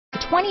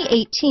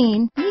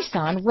2018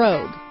 Nissan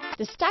Rogue.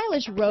 The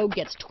stylish Rogue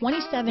gets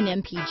 27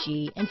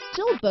 mpg and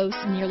still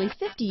boasts nearly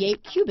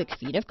 58 cubic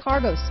feet of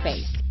cargo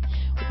space.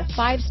 With a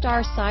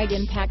 5-star side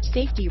impact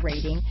safety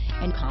rating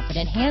and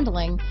confident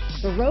handling,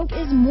 the Rogue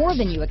is more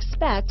than you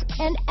expect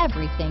and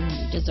everything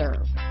you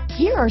deserve.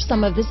 Here are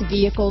some of this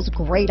vehicle's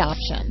great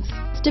options: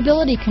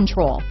 stability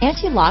control,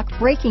 anti-lock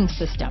braking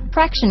system,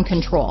 traction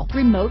control,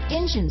 remote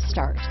engine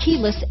start,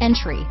 keyless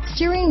entry,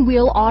 steering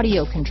wheel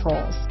audio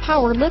controls,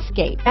 power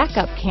liftgate,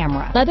 backup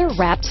camera,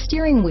 leather-wrapped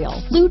steering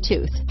wheel,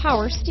 Bluetooth,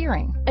 power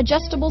steering,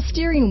 adjustable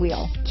steering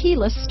wheel,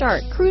 keyless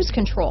start, cruise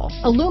control,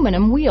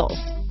 aluminum wheels,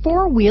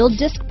 4-wheel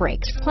disc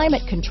brakes,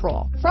 climate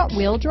control,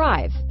 front-wheel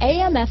drive,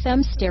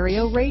 AM/FM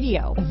stereo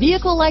radio. A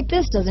vehicle like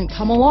this doesn't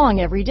come along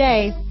every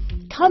day.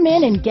 Come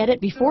in and get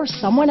it before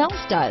someone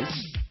else does.